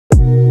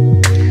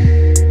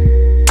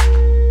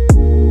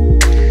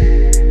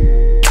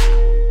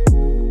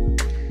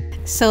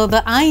So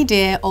the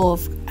idea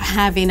of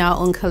having our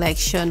own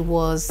collection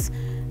was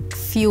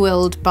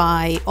fueled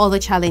by all the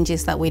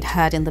challenges that we'd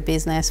had in the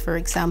business. For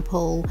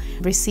example,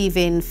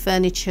 receiving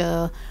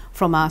furniture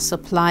from our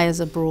suppliers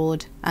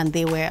abroad and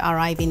they were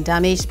arriving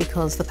damaged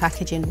because the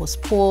packaging was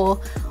poor,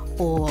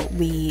 or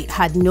we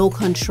had no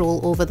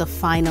control over the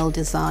final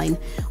design,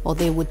 or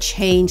they would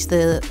change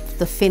the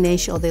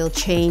finish, or they'll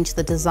change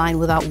the design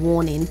without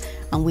warning,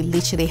 and we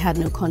literally had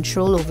no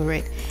control over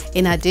it.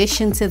 In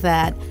addition to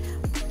that,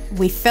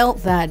 we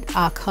felt that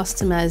our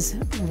customers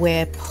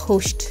were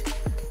pushed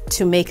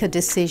to make a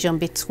decision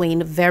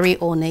between very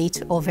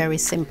ornate or very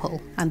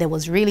simple, and there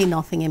was really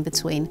nothing in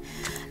between.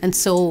 And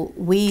so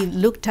we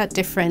looked at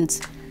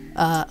different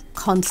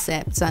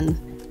concepts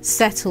and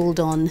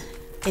settled on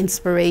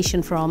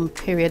inspiration from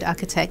period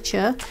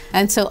architecture.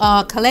 And so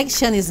our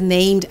collection is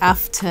named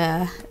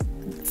after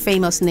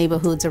famous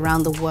neighborhoods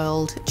around the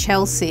world.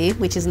 Chelsea,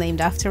 which is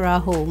named after our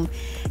home,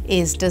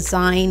 is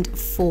designed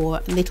for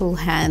little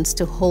hands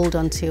to hold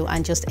onto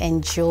and just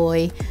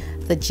enjoy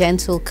the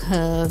gentle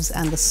curves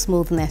and the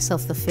smoothness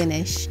of the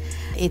finish.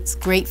 It's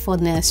great for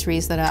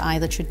nurseries that are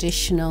either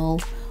traditional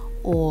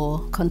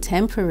or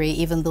contemporary,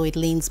 even though it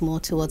leans more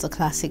towards a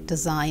classic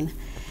design.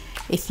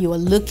 If you are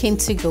looking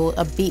to go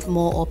a bit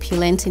more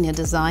opulent in your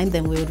design,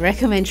 then we would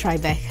recommend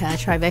Tribeca.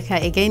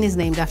 Tribeca again is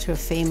named after a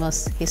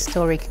famous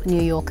historic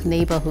New York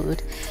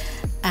neighborhood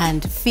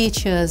and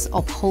features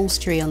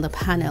upholstery on the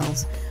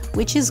panels,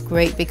 which is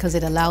great because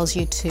it allows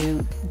you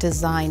to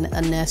design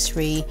a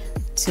nursery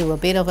to a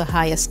bit of a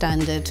higher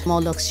standard,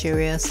 more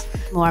luxurious,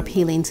 more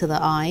appealing to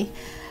the eye.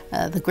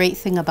 The great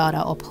thing about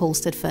our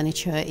upholstered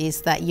furniture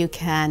is that you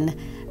can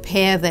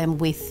pair them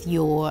with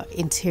your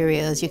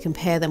interiors. You can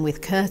pair them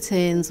with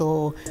curtains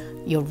or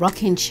your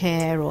rocking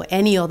chair or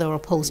any other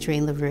upholstery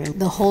in the room.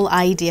 The whole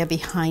idea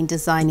behind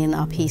designing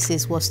our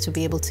pieces was to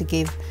be able to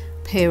give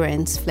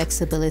parents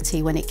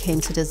flexibility when it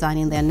came to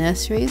designing their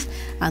nurseries,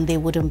 and they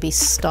wouldn't be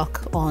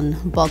stuck on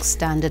bog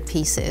standard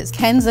pieces.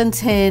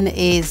 Kensington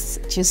is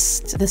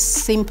just the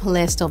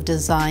simplest of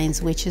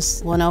designs, which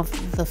is one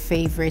of the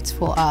favorites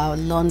for our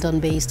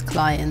London-based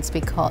clients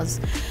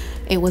because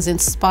it was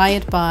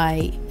inspired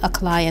by a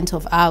client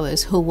of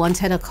ours who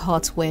wanted a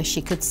cot where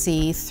she could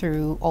see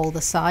through all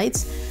the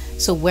sides.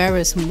 So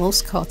whereas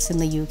most cots in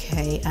the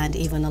UK and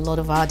even a lot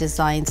of our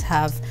designs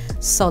have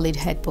solid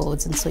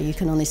headboards, and so you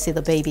can only see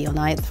the baby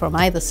on from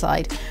either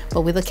side,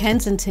 but with the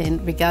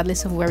Kensington,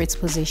 regardless of where it's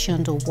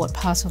positioned or what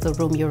part of the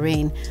room you're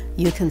in,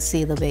 you can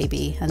see the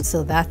baby. And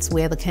so that's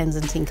where the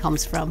Kensington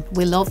comes from.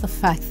 We love the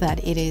fact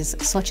that it is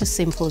such a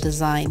simple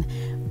design,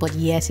 but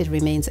yet it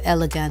remains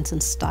elegant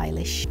and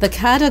stylish. The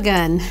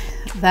Cadogan,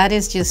 that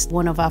is just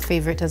one of our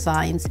favorite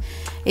designs.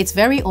 It's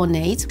very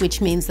ornate, which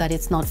means that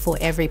it's not for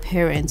every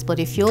parent, but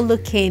if you're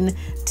looking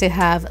to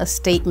have a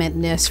statement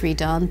nursery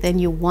done, then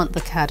you want the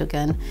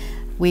Cadogan.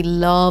 We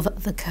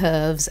love the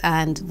curves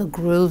and the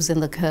grooves in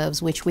the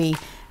curves, which we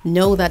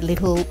know that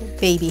little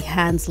baby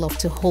hands love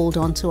to hold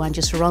onto and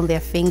just run their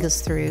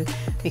fingers through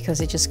because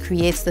it just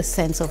creates the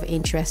sense of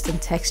interest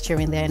and texture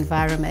in their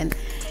environment.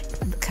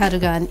 The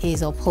Cadogan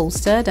is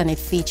upholstered and it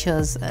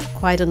features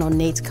quite an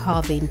ornate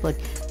carving, but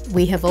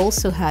we have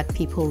also had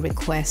people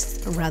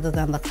request, rather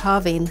than the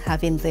carving,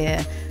 having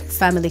their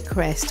family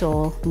crest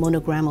or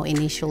monogram or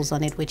initials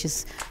on it, which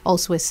is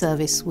also a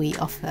service we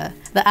offer.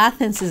 The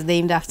Athens is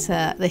named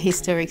after the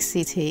historic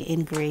city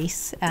in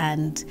Greece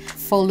and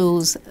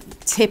follows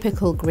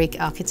typical Greek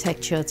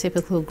architecture,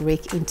 typical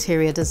Greek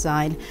interior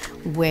design,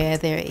 where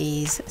there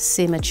is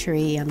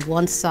symmetry and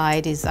one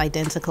side is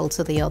identical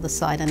to the other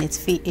side, and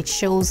it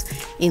shows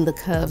in the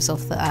curves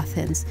of the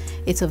Athens.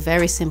 It's a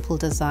very simple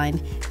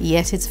design,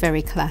 yet it's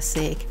very classic.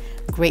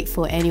 Great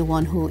for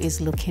anyone who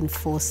is looking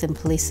for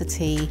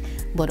simplicity,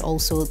 but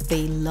also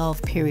they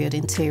love period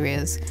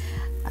interiors.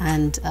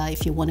 And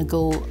if you want to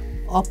go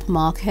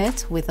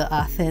upmarket with the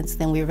Athens,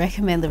 then we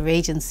recommend the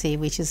Regency,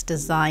 which is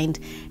designed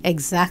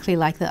exactly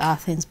like the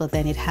Athens, but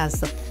then it has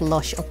the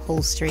plush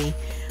upholstery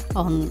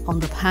on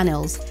the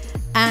panels.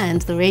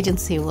 And the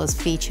Regency was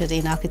featured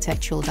in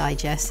Architectural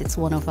Digest. It's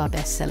one of our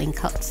best-selling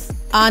cuts.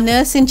 Our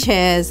nursing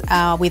chairs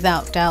are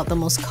without doubt the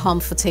most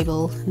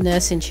comfortable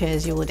nursing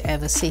chairs you would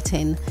ever sit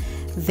in.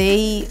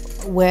 They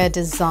were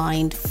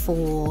designed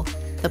for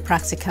the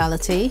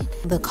practicality.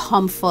 The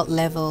comfort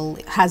level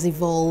has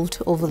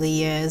evolved over the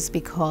years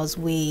because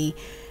we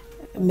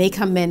make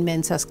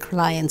amendments as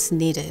clients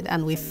needed,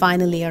 and we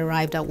finally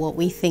arrived at what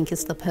we think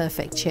is the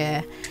perfect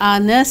chair.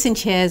 Our nursing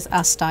chairs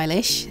are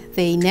stylish.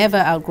 They never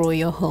outgrow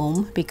your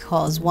home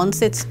because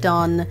once it's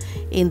done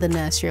in the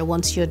nursery, or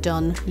once you're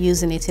done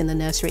using it in the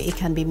nursery, it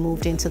can be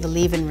moved into the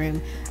living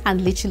room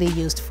and literally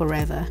used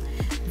forever.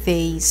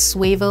 They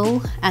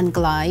swivel and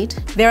glide.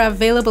 They're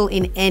available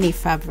in any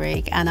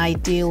fabric and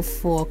ideal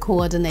for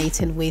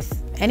coordinating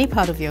with any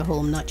part of your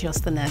home, not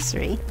just the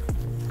nursery.